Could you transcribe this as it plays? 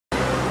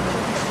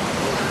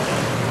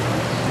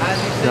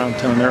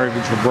Downtown area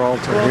of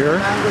Gibraltar here.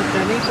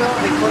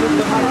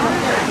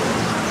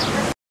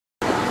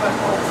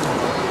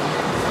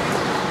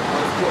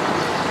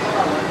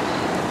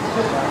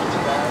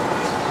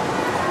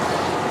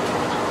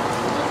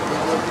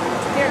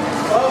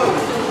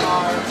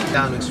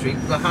 Downing Street.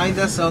 Behind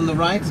us on the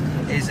right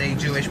is a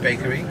Jewish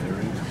bakery.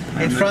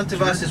 In front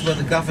of us is where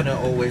the governor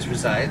always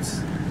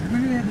resides,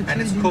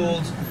 and it's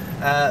called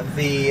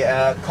the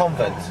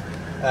convent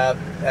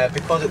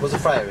because it was a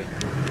friary.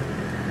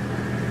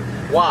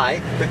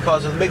 Why?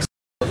 Because of the mix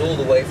all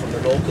the way from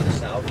the north to the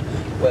south,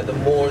 where the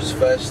Moors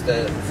first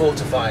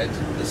fortified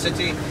the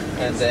city,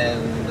 and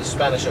then the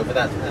Spanish over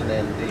that, and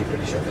then the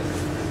British over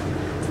that.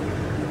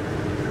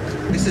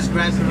 This is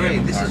Grand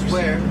Parade. This is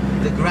where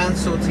the Grand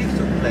Sortie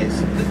took place.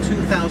 The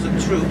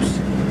 2,000 troops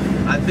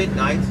at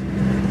midnight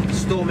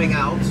storming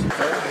out.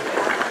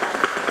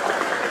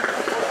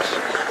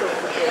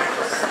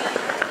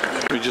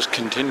 We just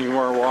continue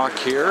our walk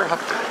here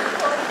up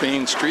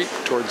Main Street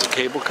towards the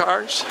cable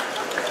cars.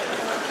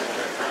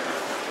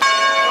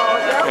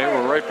 Okay,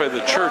 we're right by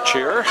the church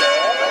here.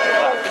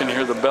 You can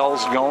hear the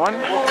bells going.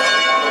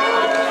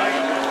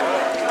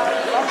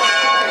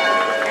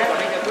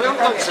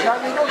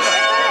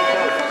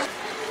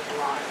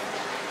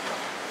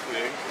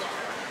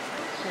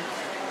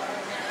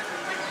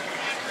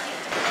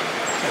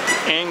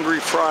 Angry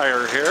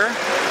Friar here.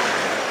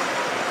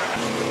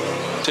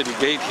 City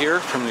gate here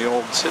from the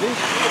old city.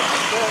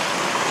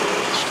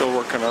 Still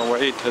working our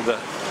way to the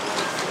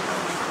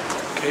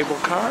cable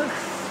car.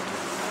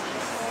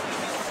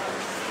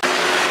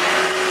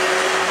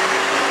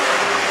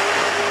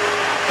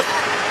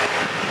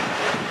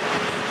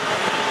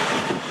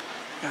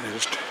 And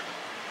just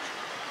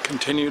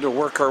continue to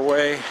work our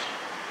way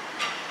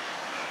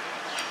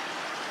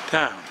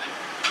down.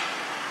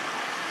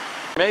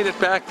 Made it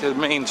back to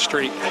Main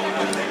Street.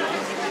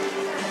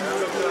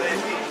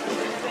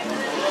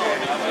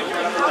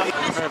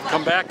 I've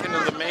come back into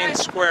the main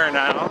square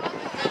now,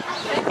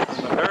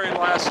 on the very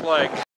last leg.